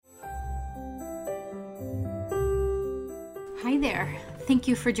Hi there. Thank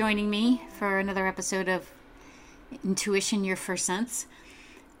you for joining me for another episode of Intuition, Your First Sense.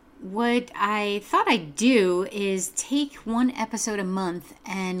 What I thought I'd do is take one episode a month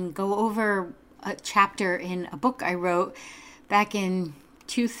and go over a chapter in a book I wrote back in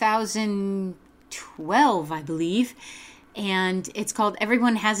 2012, I believe. And it's called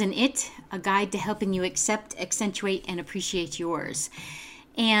Everyone Has an It, a guide to helping you accept, accentuate, and appreciate yours.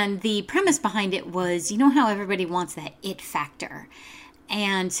 And the premise behind it was, you know how everybody wants that it factor.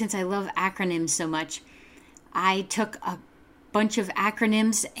 And since I love acronyms so much, I took a bunch of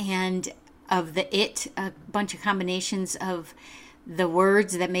acronyms and of the it, a bunch of combinations of the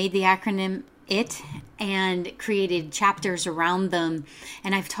words that made the acronym it, and created chapters around them.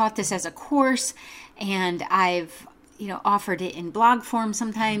 And I've taught this as a course, and I've offered it in blog form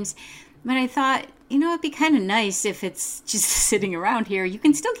sometimes. But I thought, it'd be kind of nice if it's just sitting around here. You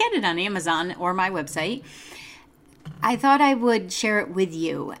can still get it on Amazon or my website. I thought I would share it with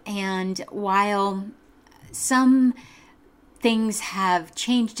you. And while some things have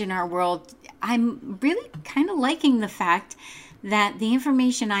changed in our world, I'm really kind of liking the fact that the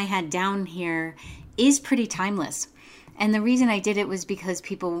information I had down here is pretty timeless. And the reason I did it was because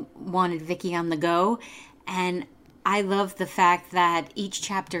people wanted Vicki on the go. And I love the fact that each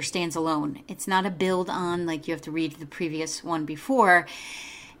chapter stands alone. It's not a build on, like you have to read the previous one before.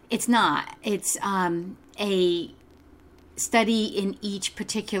 It's not. It's a study in each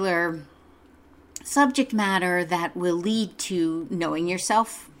particular subject matter that will lead to knowing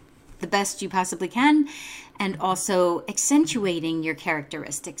yourself the best you possibly can, and also accentuating your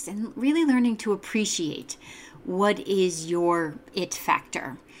characteristics and really learning to appreciate what is your it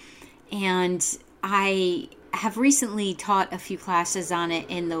factor. And I have recently taught a few classes on it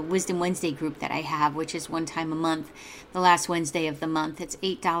in the Wisdom Wednesday group that I have, which is one time a month, the last Wednesday of the month. It's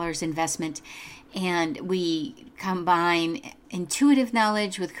 $8 investment, and we combine intuitive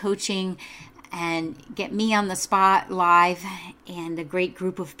knowledge with coaching and get me on the spot live and a great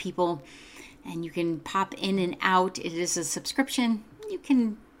group of people. And you can pop in and out. It is a subscription. You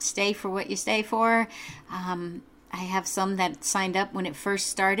can stay for what you stay for. I have some that signed up when it first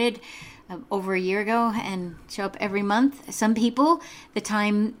started over a year ago and show up every month. Some people, the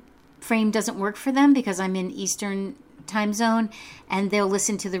time frame doesn't work for them because I'm in Eastern time zone, and they'll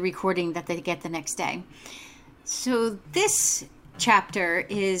listen to the recording that they get the next day. So this chapter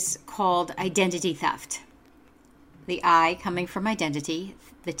is called Identity Theft. The I coming from identity,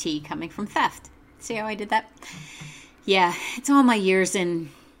 the T coming from theft. See how I did that? Yeah, it's all my years in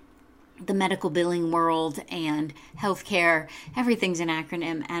the medical billing world and healthcare. Everything's an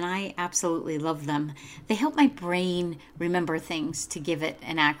acronym, and I absolutely love them. They help my brain remember things to give it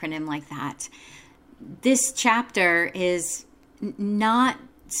an acronym like that. This chapter is not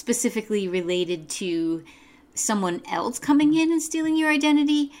specifically related to someone else coming in and stealing your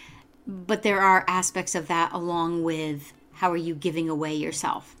identity, but there are aspects of that along with how are you giving away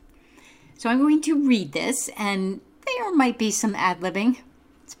yourself. So I'm going to read this, and there might be some ad-libbing.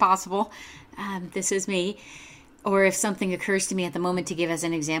 It's possible. This is me. Or if something occurs to me at the moment to give as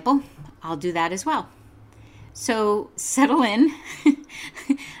an example, I'll do that as well. So settle in.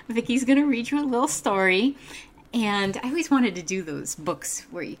 Vicki's going to read you a little story. And I always wanted to do those books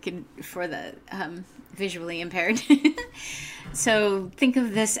where you can, for the visually impaired. So think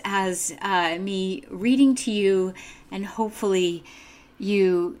of this as me reading to you, and hopefully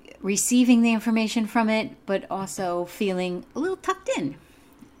you receiving the information from it, but also feeling a little tucked in.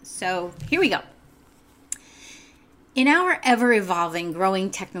 So here we go. In our ever-evolving,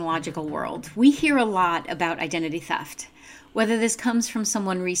 growing technological world, we hear a lot about identity theft. Whether this comes from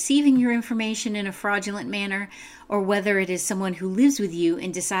someone receiving your information in a fraudulent manner, or whether it is someone who lives with you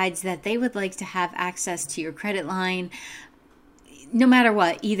and decides that they would like to have access to your credit line, no matter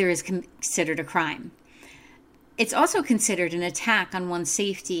what, either is considered a crime. It's also considered an attack on one's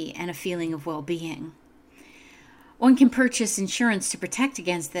safety and a feeling of well-being. One can purchase insurance to protect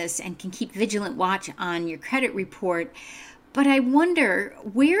against this and can keep vigilant watch on your credit report. But I wonder,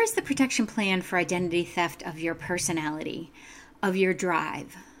 where is the protection plan for identity theft of your personality, of your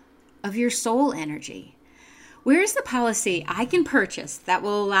drive, of your soul energy? Where is the policy I can purchase that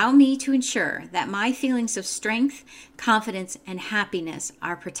will allow me to ensure that my feelings of strength, confidence, and happiness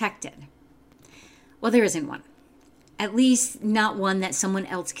are protected? Well, there isn't one. At least not one that someone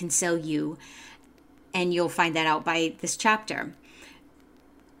else can sell you. And you'll find that out by this chapter.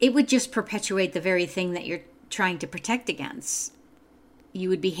 It would just perpetuate the very thing that you're trying to protect against. You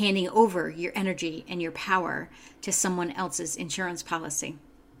would be handing over your energy and your power to someone else's insurance policy.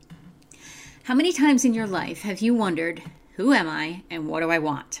 How many times in your life have you wondered, who am I and what do I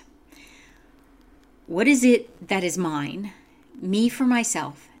want? What is it that is mine me for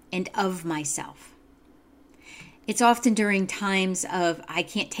myself and of myself. It's often during times of I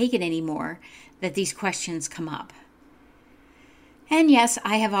can't take it anymore that these questions come up. And yes,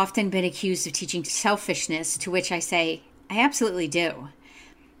 I have often been accused of teaching selfishness, to which I say, I absolutely do.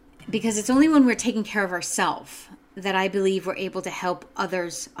 Because it's only when we're taking care of ourselves that I believe we're able to help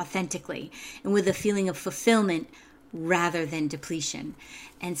others authentically and with a feeling of fulfillment rather than depletion.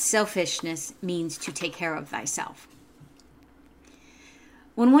 And selfishness means to take care of thyself.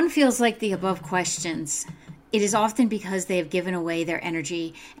 When one feels like the above questions, it is often because they have given away their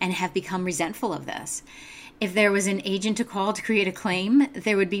energy and have become resentful of this. If there was an agent to call to create a claim,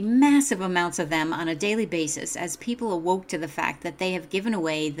 there would be massive amounts of them on a daily basis as people awoke to the fact that they have given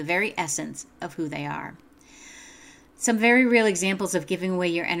away the very essence of who they are. Some very real examples of giving away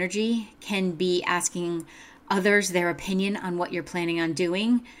your energy can be asking others their opinion on what you're planning on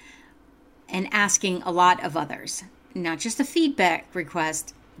doing and asking a lot of others. Not just a feedback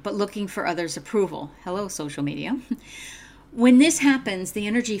request, but looking for others' approval. Hello, social media. When this happens, the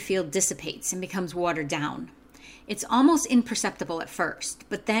energy field dissipates and becomes watered down. It's almost imperceptible at first,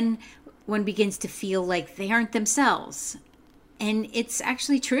 but then one begins to feel like they aren't themselves. And it's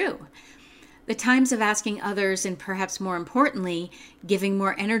actually true. The times of asking others, and perhaps more importantly, giving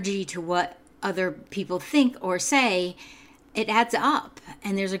more energy to what other people think or say, it adds up,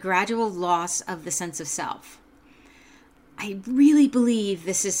 and there's a gradual loss of the sense of self. I really believe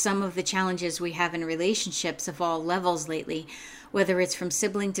this is some of the challenges we have in relationships of all levels lately, whether it's from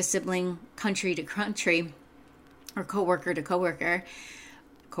sibling to sibling, country to country, or coworker to coworker,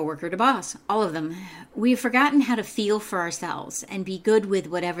 coworker to boss, all of them. We've forgotten how to feel for ourselves and be good with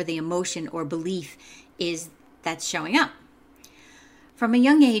whatever the emotion or belief is that's showing up. From a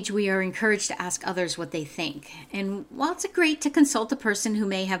young age, we are encouraged to ask others what they think. And while it's great to consult a person who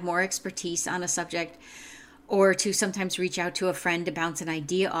may have more expertise on a subject, or to sometimes reach out to a friend to bounce an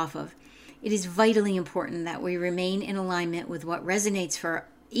idea off of, it is vitally important that we remain in alignment with what resonates for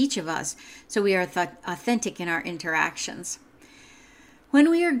each of us so we are authentic in our interactions. When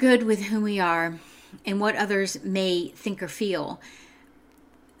we are good with who we are and what others may think or feel,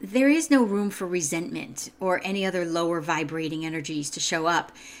 there is no room for resentment or any other lower vibrating energies to show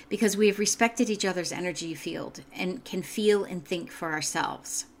up because we have respected each other's energy field and can feel and think for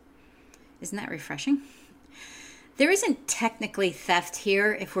ourselves. Isn't that refreshing? There isn't technically theft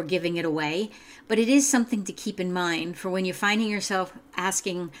here if we're giving it away, but it is something to keep in mind for when you're finding yourself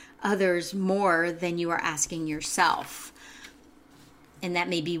asking others more than you are asking yourself. And that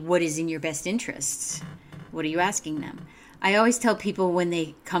may be what is in your best interests. What are you asking them? I always tell people when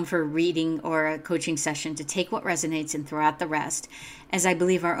they come for a reading or a coaching session to take what resonates and throw out the rest, as I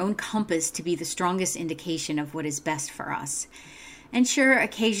believe our own compass to be the strongest indication of what is best for us. And sure,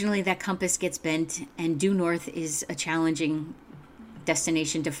 occasionally that compass gets bent, and due north is a challenging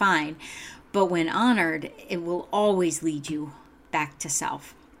destination to find. But when honored, it will always lead you back to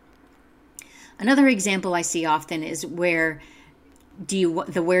self. Another example I see often is where do you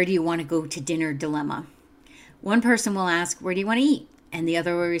want to go to dinner dilemma. One person will ask, where do you want to eat? And the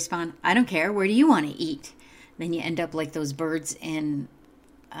other will respond, I don't care, where do you want to eat? Then you end up like those birds in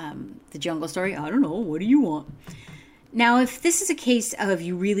the Jungle Story. I don't know, what do you want? Now, if this is a case of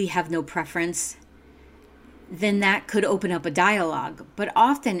you really have no preference, then that could open up a dialogue. But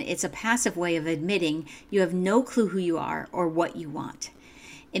often it's a passive way of admitting you have no clue who you are or what you want.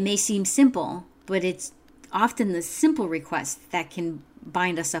 It may seem simple, but it's often the simple requests that can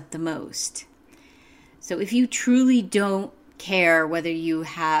bind us up the most. So if you truly don't care whether you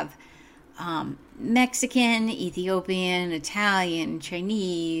have Mexican, Ethiopian, Italian,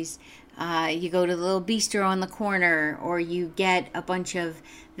 Chinese, you go to the little bistro on the corner, or you get a bunch of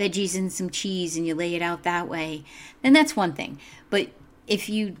veggies and some cheese and you lay it out that way, then that's one thing. But if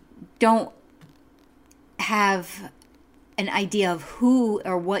you don't have an idea of who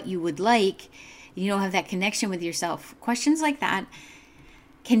or what you would like, you don't have that connection with yourself, questions like that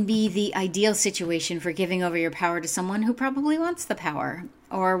can be the ideal situation for giving over your power to someone who probably wants the power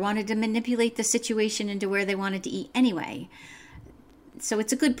or wanted to manipulate the situation into where they wanted to eat anyway. So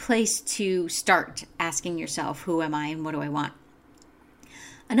it's a good place to start asking yourself, who am I and what do I want?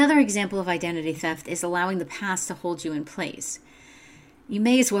 Another example of identity theft is allowing the past to hold you in place. You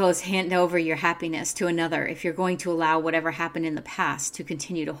may as well as hand over your happiness to another if you're going to allow whatever happened in the past to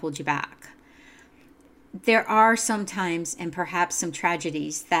continue to hold you back. There are some times and perhaps some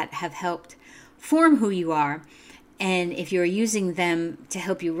tragedies that have helped form who you are. And if you're using them to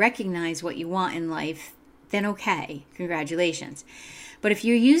help you recognize what you want in life, then okay, congratulations. But if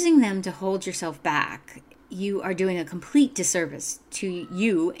you're using them to hold yourself back, you are doing a complete disservice to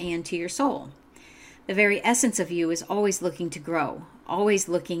you and to your soul. The very essence of you is always looking to grow, always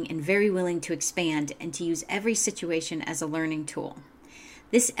looking and very willing to expand and to use every situation as a learning tool.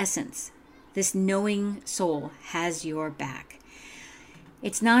 This essence, this knowing soul has your back.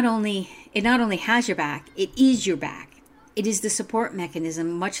 It not only has your back, it is your back. It is the support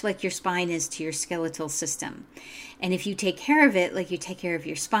mechanism, much like your spine is to your skeletal system. And if you take care of it like you take care of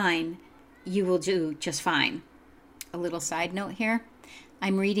your spine, you will do just fine. A little side note here.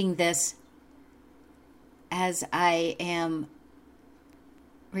 I'm reading this as I am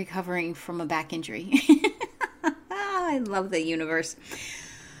recovering from a back injury. I love the universe.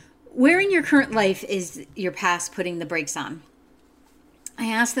 Where in your current life is your past putting the brakes on? I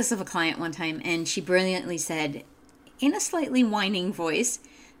asked this of a client one time, and she brilliantly said, in a slightly whining voice,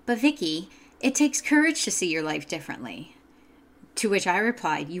 "But Vicki, it takes courage to see your life differently." To which I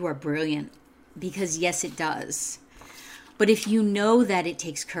replied, "You are brilliant, because yes, it does. But if you know that it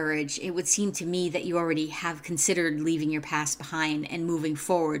takes courage, it would seem to me that you already have considered leaving your past behind and moving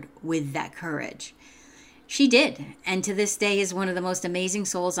forward with that courage." She did, and to this day is one of the most amazing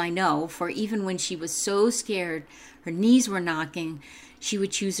souls I know, for even when she was so scared, her knees were knocking, she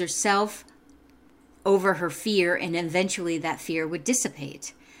would choose herself over her fear, and eventually that fear would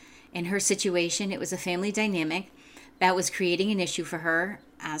dissipate. In her situation, it was a family dynamic that was creating an issue for her,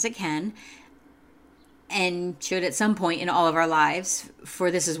 as it can, and should at some point in all of our lives, for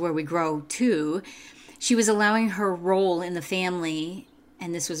this is where we grow too. She was allowing her role in the family,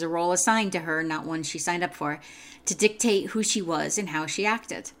 and this was a role assigned to her, not one she signed up for, to dictate who she was and how she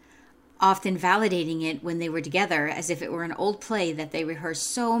acted, often validating it when they were together as if it were an old play that they rehearsed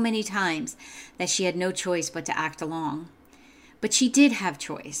so many times that she had no choice but to act along. But she did have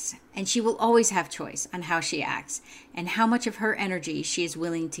choice, and she will always have choice on how she acts and how much of her energy she is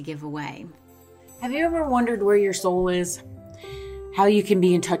willing to give away. Have you ever wondered where your soul is? How you can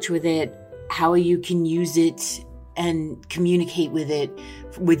be in touch with it? How you can use it and communicate with it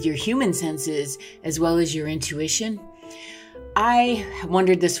with your human senses as well as your intuition? I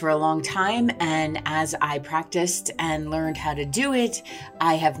wondered this for a long time, and as I practiced and learned how to do it,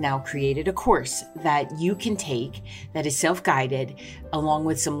 I have now created a course that you can take that is self-guided, along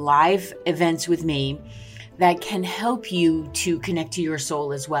with some live events with me that can help you to connect to your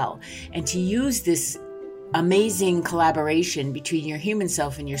soul as well, and to use this amazing collaboration between your human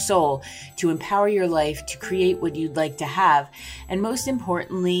self and your soul to empower your life to create what you'd like to have, and most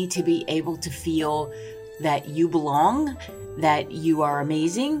importantly, to be able to feel that you belong, that you are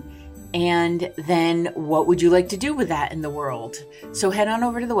amazing, and then what would you like to do with that in the world? So head on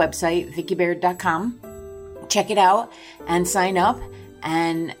over to the website, VickiBaird.com, check it out and sign up,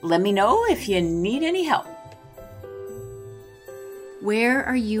 and let me know if you need any help. Where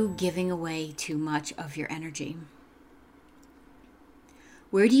are you giving away too much of your energy?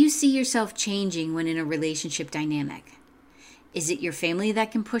 Where do you see yourself changing when in a relationship dynamic? Is it your family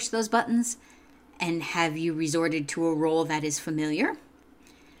that can push those buttons? And have you resorted to a role that is familiar?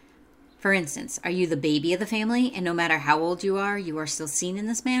 For instance, are you the baby of the family, and no matter how old you are still seen in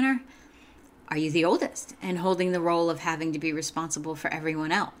this manner? Are you the oldest and holding the role of having to be responsible for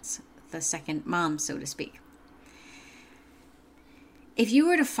everyone else, the second mom, so to speak? If you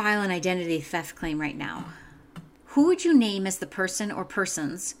were to file an identity theft claim right now, who would you name as the person or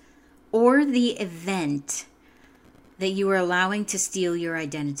persons or the event that you are allowing to steal your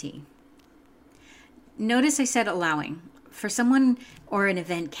identity? Notice I said allowing. For someone or an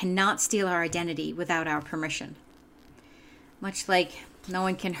event cannot steal our identity without our permission. Much like no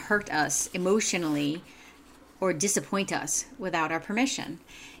one can hurt us emotionally or disappoint us without our permission.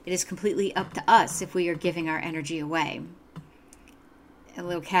 It is completely up to us if we are giving our energy away. A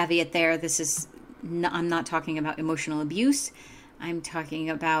little caveat there, I'm not talking about emotional abuse. I'm talking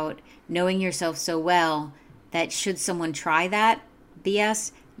about knowing yourself so well that should someone try that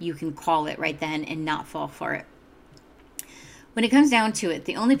BS, you can call it right then and not fall for it. When it comes down to it,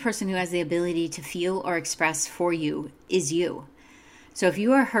 the only person who has the ability to feel or express for you is you. So if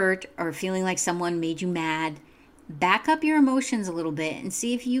you are hurt or feeling like someone made you mad, back up your emotions a little bit and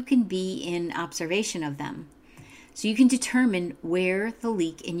see if you can be in observation of them. So you can determine where the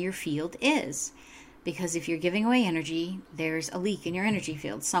leak in your field is. Because if you're giving away energy, there's a leak in your energy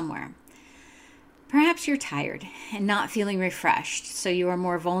field somewhere. Perhaps you're tired and not feeling refreshed, so you are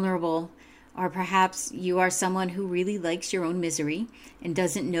more vulnerable. Or perhaps you are someone who really likes your own misery and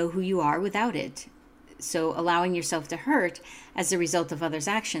doesn't know who you are without it. So allowing yourself to hurt as a result of others'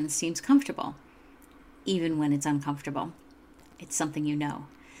 actions seems comfortable, even when it's uncomfortable. It's something you know.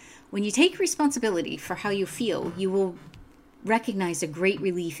 When you take responsibility for how you feel, you will recognize a great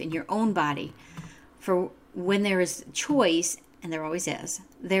relief in your own body. For when there is choice and there always is,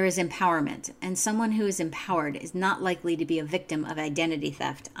 there is empowerment, and someone who is empowered is not likely to be a victim of identity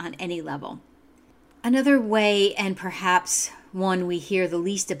theft on any level. Another way, and perhaps one we hear the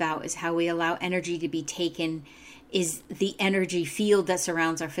least about, is how we allow energy to be taken, is the energy field that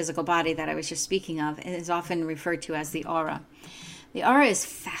surrounds our physical body that I was just speaking of, and is often referred to as the aura. The aura is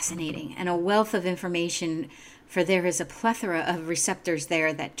fascinating and a wealth of information, for there is a plethora of receptors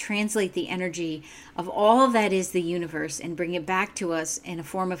there that translate the energy of all that is the universe and bring it back to us in a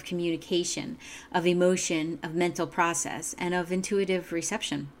form of communication, of emotion, of mental process, and of intuitive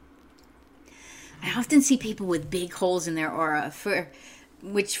reception. I often see people with big holes in their aura,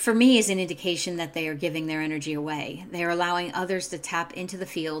 which for me is an indication that they are giving their energy away. They are allowing others to tap into the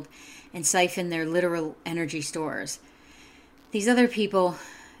field and siphon their literal energy stores. These other people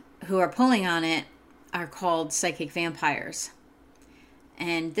who are pulling on it are called psychic vampires.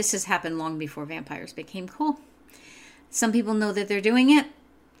 And this has happened long before vampires became cool. Some people know that they're doing it.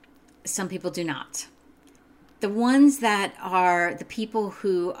 Some people do not. The ones that are the people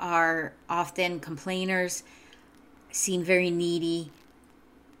who are often complainers, seem very needy,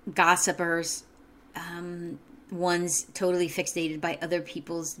 gossipers, ones totally fixated by other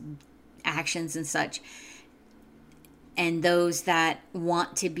people's actions and such, and those that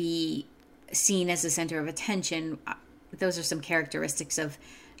want to be seen as the center of attention, those are some characteristics of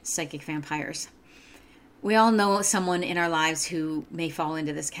psychic vampires. We all know someone in our lives who may fall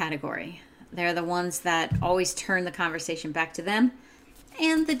into this category. They're the ones that always turn the conversation back to them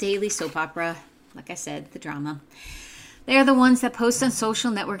and the daily soap opera, like I said, the drama. They're the ones that post on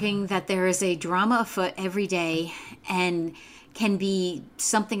social networking that there is a drama afoot every day, and can be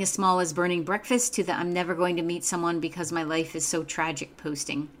something as small as burning breakfast to the I'm never going to meet someone because my life is so tragic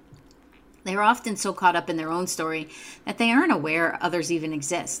posting. They're often so caught up in their own story that they aren't aware others even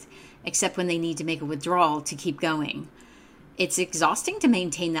exist, except when they need to make a withdrawal to keep going. It's exhausting to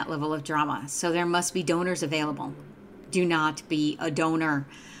maintain that level of drama, so there must be donors available. Do not be a donor.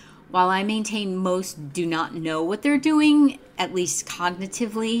 While I maintain most do not know what they're doing, at least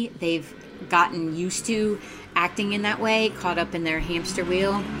cognitively, they've gotten used to acting in that way, caught up in their hamster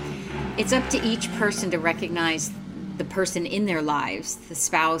wheel. It's up to each person to recognize the person in their lives, the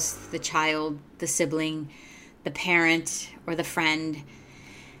spouse, the child, the sibling, the parent, or the friend,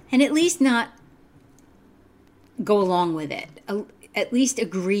 and at least not go along with it. At least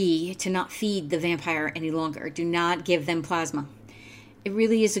agree to not feed the vampire any longer. Do not give them plasma. It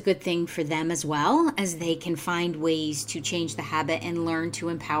really is a good thing for them as well, as they can find ways to change the habit and learn to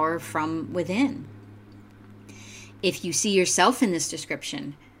empower from within. If you see yourself in this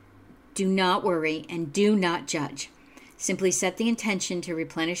description, do not worry and do not judge. Simply set the intention to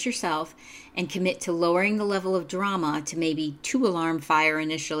replenish yourself and commit to lowering the level of drama to maybe 2 alarm fire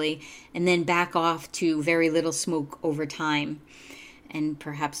initially, and then back off to very little smoke over time, and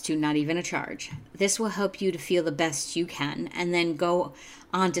perhaps to not even a charge. This will help you to feel the best you can, and then go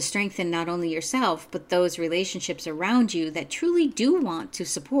on to strengthen not only yourself, but those relationships around you that truly do want to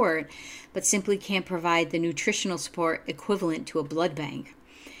support, but simply can't provide the nutritional support equivalent to a blood bank.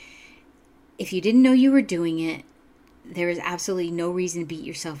 If you didn't know you were doing it, there is absolutely no reason to beat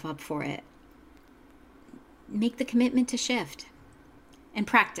yourself up for it. Make the commitment to shift. And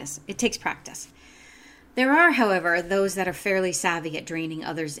practice. It takes practice. There are, however, those that are fairly savvy at draining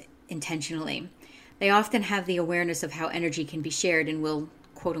others intentionally. They often have the awareness of how energy can be shared and will,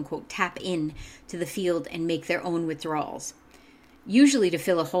 quote unquote, tap in to the field and make their own withdrawals. Usually to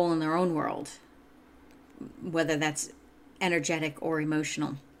fill a hole in their own world, whether that's energetic or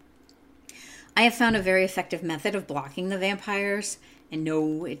emotional. I have found a very effective method of blocking the vampires, and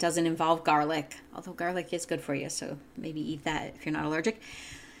no, it doesn't involve garlic, although garlic is good for you, so maybe eat that if you're not allergic.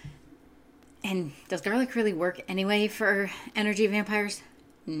 And does garlic really work anyway for energy vampires?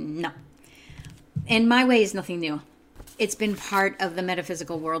 No. And my way is nothing new. It's been part of the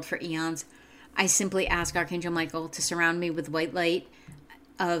metaphysical world for eons. I simply ask Archangel Michael to surround me with white light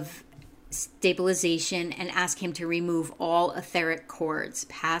of stabilization and ask him to remove all etheric cords,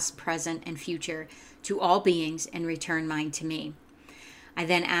 past, present, and future, to all beings and return mine to me. I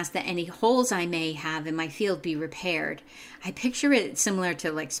then ask that any holes I may have in my field be repaired. I picture it similar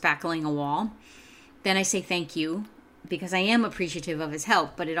to like spackling a wall. Then I say thank you, because I am appreciative of his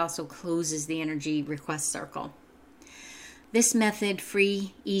help, but it also closes the energy request circle. This method,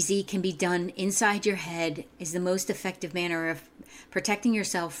 free, easy, can be done inside your head, is the most effective manner of protecting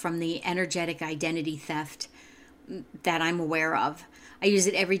yourself from the energetic identity theft that I'm aware of. I use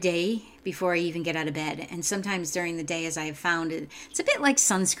it every day before I even get out of bed, and sometimes during the day, as I have found. It's a bit like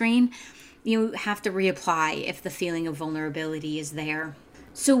sunscreen. You have to reapply if the feeling of vulnerability is there.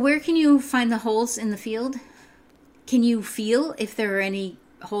 So where can you find the holes in the field? Can you feel if there are any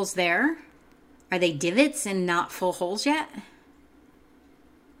holes there? Are they divots and not full holes yet?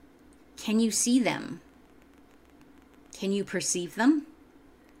 Can you see them? Can you perceive them?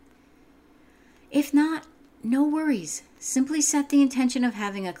 If not, no worries. Simply set the intention of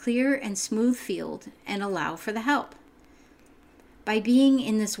having a clear and smooth field and allow for the help. By being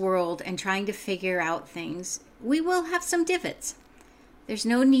in this world and trying to figure out things, we will have some divots. There's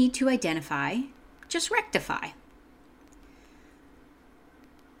no need to identify, just rectify.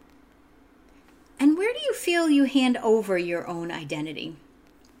 And where do you feel you hand over your own identity?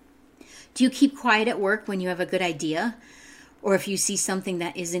 Do you keep quiet at work when you have a good idea, or if you see something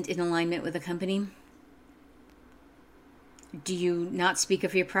that isn't in alignment with the company? Do you not speak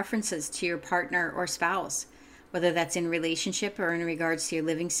of your preferences to your partner or spouse, whether that's in relationship or in regards to your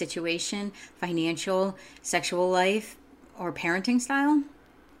living situation, financial, sexual life, or parenting style?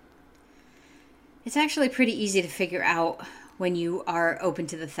 It's actually pretty easy to figure out when you are open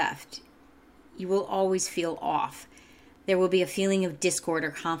to the theft. You will always feel off. There will be a feeling of discord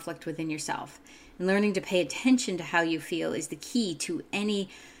or conflict within yourself. And learning to pay attention to how you feel is the key to any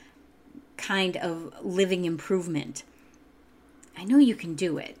kind of living improvement. I know you can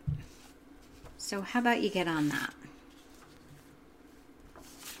do it. So how about you get on that?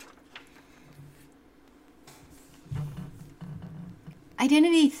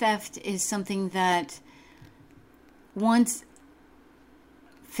 Identity theft is something that once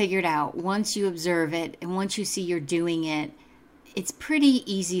figured out, once you observe it, and once you see you're doing it, it's pretty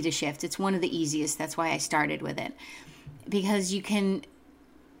easy to shift. It's one of the easiest. That's why I started with it. Because you can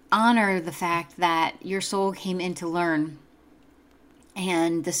honor the fact that your soul came in to learn.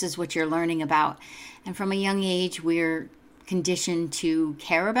 And this is what you're learning about. And from a young age, we're conditioned to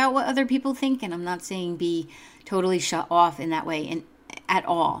care about what other people think. And I'm not saying be totally shut off in that way at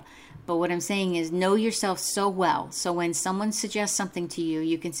all. But what I'm saying is know yourself so well. So when someone suggests something to you,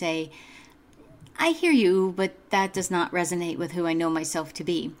 you can say, I hear you, but that does not resonate with who I know myself to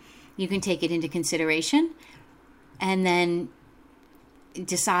be. You can take it into consideration and then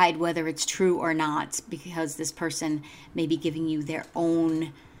decide whether it's true or not, because this person may be giving you their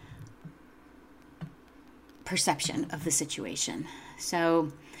own perception of the situation.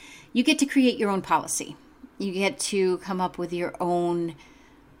 So you get to create your own policy. You get to come up with your own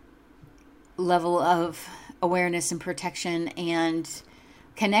level of awareness and protection and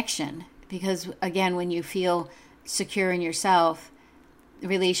connection. Because again, when you feel secure in yourself,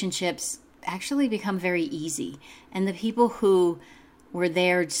 relationships actually become very easy. And the people who were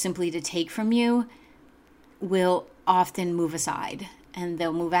there simply to take from you will often move aside, and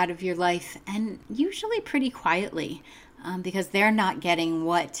they'll move out of your life, and usually pretty quietly, because they're not getting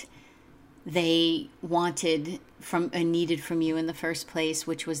what they wanted from and needed from you in the first place,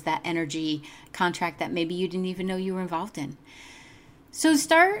 which was that energy contract that maybe you didn't even know you were involved in. So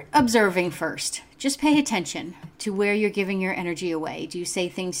start observing first. Just pay attention to where you're giving your energy away. Do you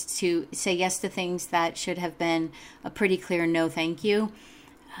say yes to things that should have been a pretty clear no thank you?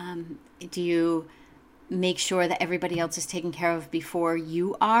 Do you make sure that everybody else is taken care of before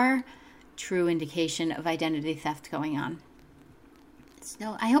you are? True indication of identity theft going on.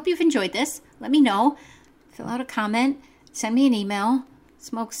 So I hope you've enjoyed this. Let me know. Fill out a comment. Send me an email.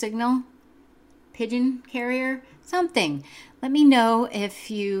 Smoke signal. Pigeon carrier. Something. Let me know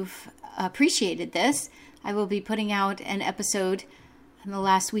if you've appreciated this. I will be putting out an episode in the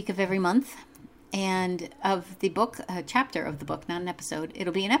last week of every month, and of the book, a chapter of the book, not an episode.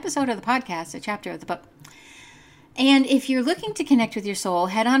 It'll be an episode of the podcast, a chapter of the book. And if you're looking to connect with your soul,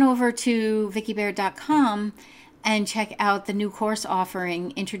 head on over to VickiBaird.com and check out the new course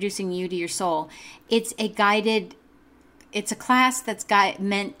offering, Introducing You to Your Soul. It's a class that's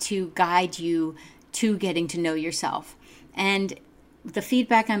meant to guide you to getting to know yourself. And the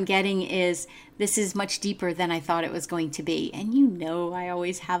feedback I'm getting is this is much deeper than I thought it was going to be. And you know I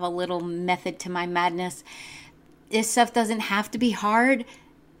always have a little method to my madness. This stuff doesn't have to be hard,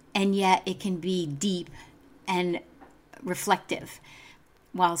 and yet it can be deep and reflective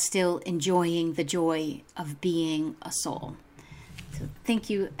while still enjoying the joy of being a soul. So thank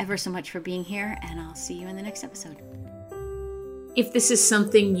you ever so much for being here, and I'll see you in the next episode. If this is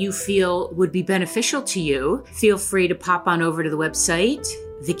something you feel would be beneficial to you, feel free to pop on over to the website,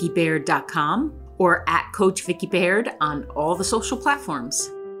 VickiBaird.com, or at Coach Vicki Baird on all the social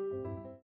platforms.